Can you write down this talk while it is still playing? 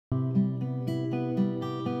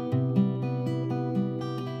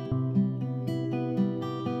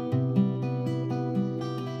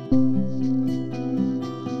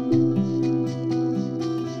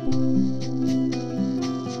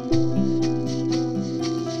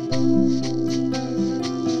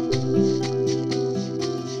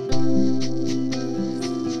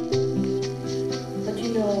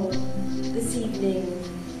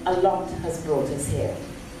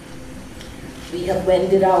We have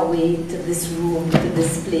wended our way to this room, to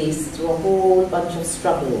this place, through a whole bunch of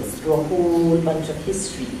struggles, through a whole bunch of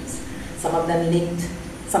histories, some of them linked,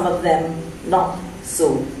 some of them not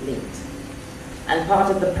so linked. And part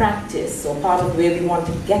of the practice, or part of where we want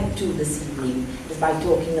to get to this evening, is by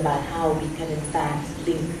talking about how we can in fact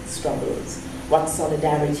link struggles, what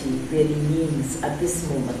solidarity really means at this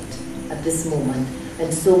moment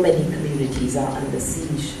when so many communities are under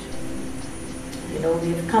siege. You know,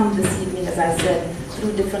 we've come this evening, as I said,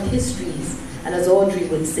 through different histories, and as Audre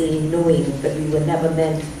would say, knowing that we were never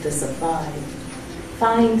meant to survive.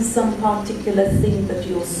 Find some particular thing that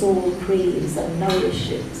your soul craves and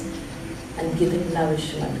nourish it, and give it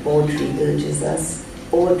nourishment. Audre urges us.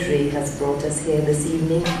 Audre has brought us here this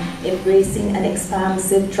evening, embracing an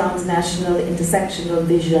expansive, transnational, intersectional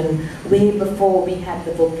vision way before we had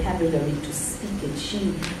the vocabulary to speak it.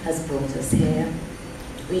 She has brought us here.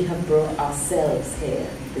 We have brought ourselves here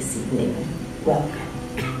this evening. Welcome.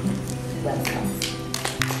 Welcome.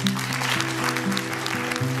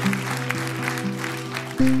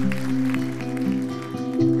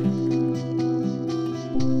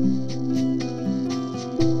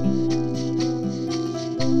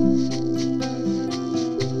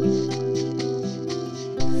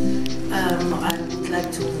 I would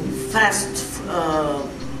like to fast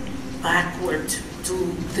backward to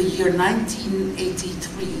the year 1983.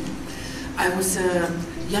 I was a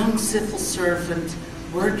young civil servant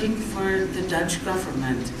working for the Dutch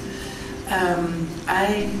government.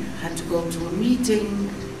 I had to go to a meeting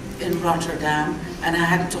in Rotterdam, and I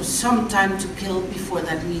had some time to kill before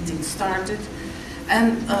that meeting started.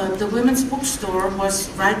 And the women's bookstore was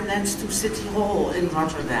right next to City Hall in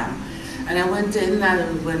Rotterdam. And I went in, I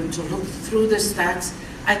went to look through the stacks.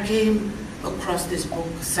 I came across this book,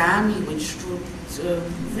 Sami, which looked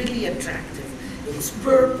really attractive. It was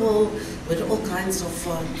purple with all kinds of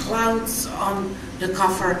clouds on the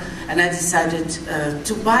cover, and I decided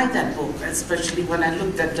to buy that book, especially when I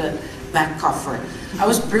looked at the back cover. I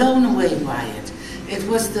was blown away by it. It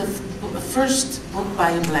was the first book by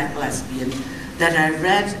a black lesbian that I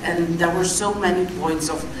read, and there were so many points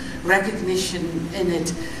of recognition in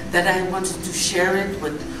it that I wanted to share it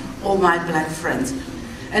with all my black friends.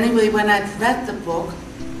 Anyway, when I'd read the book,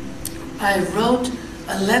 I wrote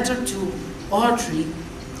a letter to Audre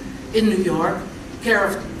in New York, care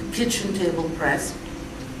of Kitchen Table Press,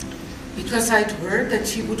 because I'd heard that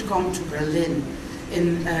she would come to Berlin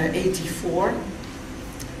in '84,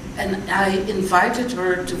 and I invited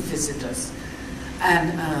her to visit us.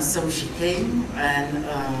 And so she came, and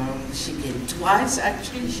she came twice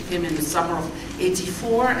actually. She came in the summer of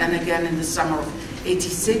 '84 and again in the summer of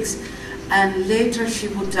 '86. And later she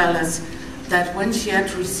would tell us that when she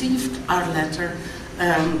had received our letter,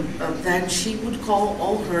 that she would call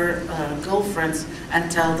all her girlfriends and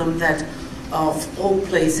tell them that of all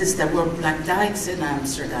places there were black dykes in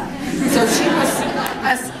Amsterdam. So she was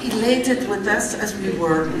as elated with us as we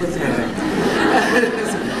were with her.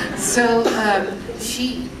 So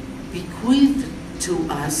she bequeathed to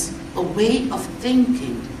us a way of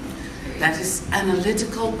thinking that is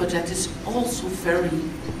analytical, but that is also very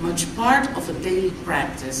much part of a daily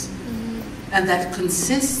practice, and that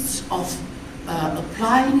consists of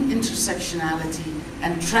applying intersectionality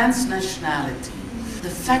and transnationality. The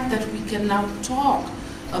fact that we can now talk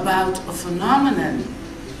about a phenomenon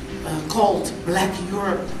called Black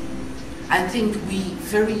Europe, I think we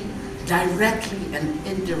very directly and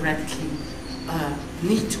indirectly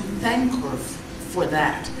need to thank her for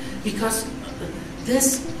that, because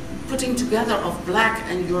this putting together of Black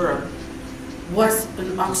and Europe was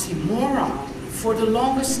an oxymoron for the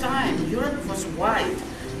longest time. Europe was white.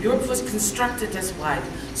 Europe was constructed as white.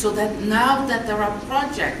 So that now that there are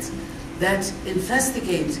projects that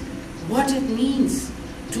investigate what it means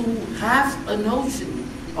to have a notion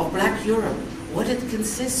of Black Europe, what it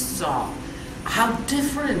consists of, how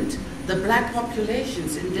different the Black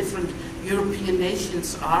populations in different European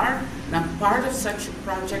nations are, and I'm part of such a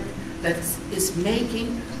project that is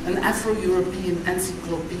making an Afro-European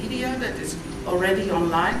encyclopedia that is already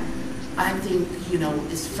online, I think, you know,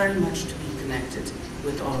 is very much to be connected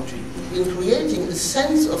with Audre. In creating a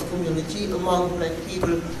sense of community among black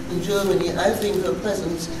people in Germany, I think her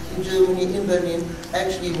presence in Germany, in Berlin,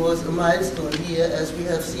 actually was a milestone here, as we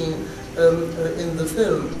have seen in the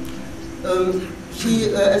film.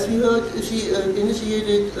 As we heard, she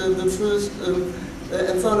initiated the first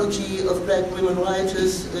anthology of black women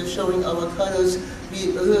writers showing our colors.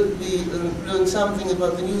 We learned something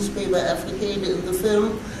about the newspaper Afrikaner in the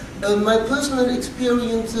film. My personal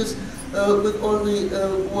experiences with Audre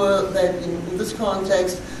were that in this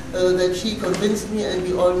context, that she convinced me, and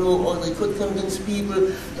we all know Audre could convince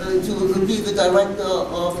people, to be the director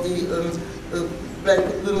of the Black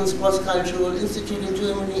Women's Cross-Cultural Institute in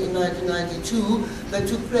Germany in 1992, that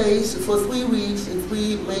took place for 3 weeks in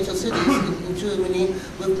 3 major cities in Germany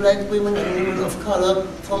with black women and women of color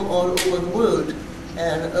from all over the world.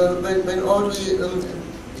 And when Audre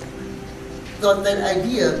got that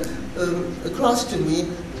idea across to me,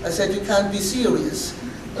 I said, "You can't be serious."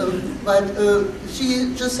 But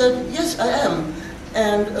she just said, "Yes, I am."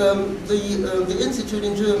 And the institute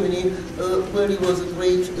in Germany really was a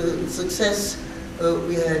great success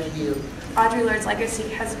we had here. Audre Lorde's legacy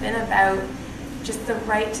has been about just the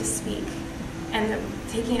right to speak and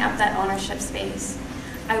taking up that ownership space.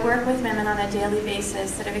 I work with women on a daily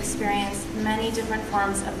basis that have experienced many different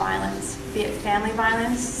forms of violence, be it family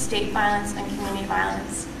violence, state violence, and community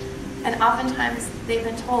violence. And oftentimes they've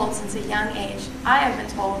been told since a young age, I have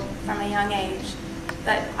been told from a young age,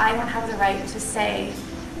 that I don't have the right to say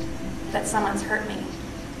that someone's hurt me.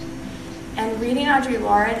 And reading Audre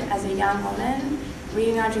Lorde as a young woman,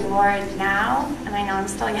 reading Audre Lorde now, and I know I'm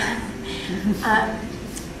still young,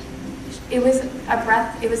 it was a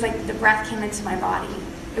breath, it was like the breath came into my body.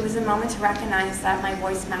 It was a moment to recognize that my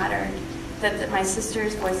voice mattered, that my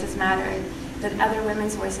sisters' voices mattered, that other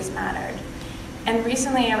women's voices mattered. And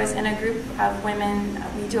recently I was in a group of women,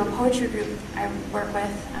 we do a poetry group I work with,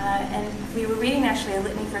 and we were reading actually a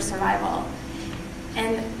litany for survival.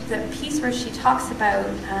 And the piece where she talks about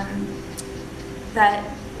that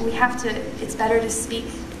we have to, it's better to speak.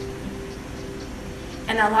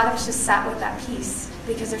 And a lot of us just sat with that piece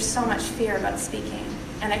because there's so much fear about speaking.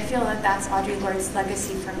 And I feel that that's Audre Lorde's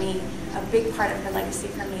legacy for me. A big part of her legacy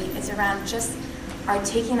for me is around just our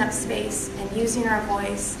taking up space and using our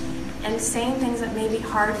voice and saying things that may be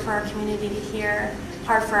hard for our community to hear,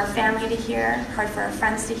 hard for our family to hear, hard for our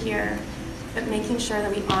friends to hear, but making sure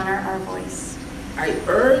that we honor our voice. I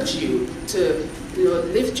urge you to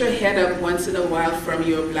lift your head up once in a while from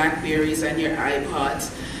your Blackberries and your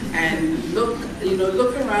iPods and look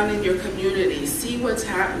around in your community, see what's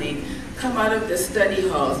happening. Come out of the study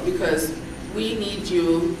halls, because we need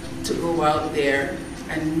you to go out there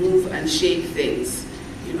and move and shape things.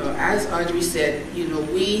 As Audre said,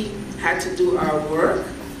 we had to do our work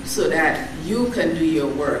so that you can do your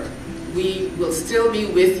work. We will still be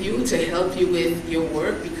with you to help you with your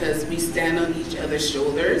work, because we stand on each other's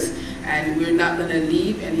shoulders and we're not going to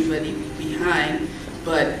leave anybody behind.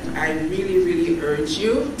 But I really, really urge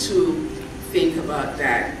you to think about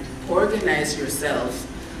that. Organize yourself.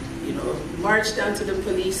 March down to the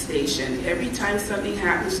police station. Every time something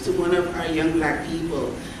happens to one of our young black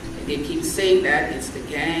people, they keep saying that it's the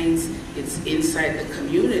gangs, it's inside the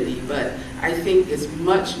community, but I think it's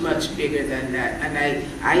much, much bigger than that. And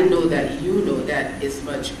I know that you know that it's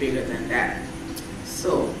much bigger than that.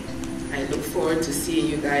 So I look forward to seeing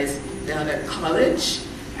you guys down at college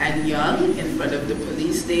and young in front of the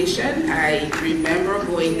police station. I remember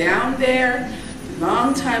going down there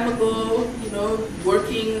long time ago,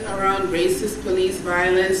 working around racist police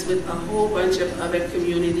violence with a whole bunch of other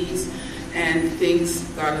communities, and things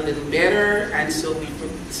got a little better, and so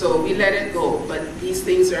we let it go. But these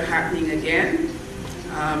things are happening again.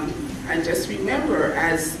 And just remember,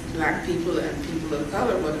 as black people and people of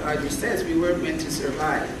color, what Audre says, we weren't meant to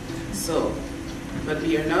survive. But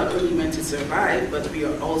we are not only meant to survive, but we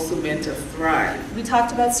are also meant to thrive. We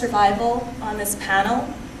talked about survival on this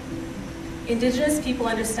panel. Indigenous people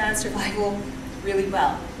understand survival really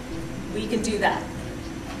well. We can do that.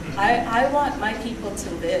 I want my people to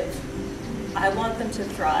live. I want them to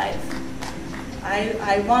thrive.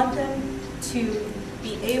 I want them to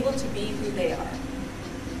be able to be who they are.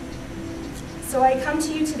 So I come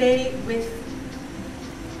to you today with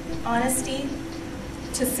honesty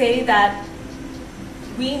to say that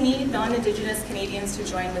we need non-Indigenous Canadians to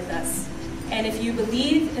join with us. And if you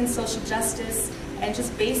believe in social justice and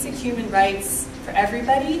just basic human rights for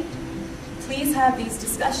everybody, please have these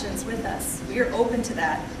discussions with us. We are open to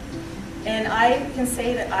that. And I can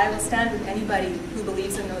say that I will stand with anybody who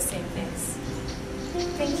believes in those same things.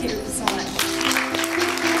 Thank you so much.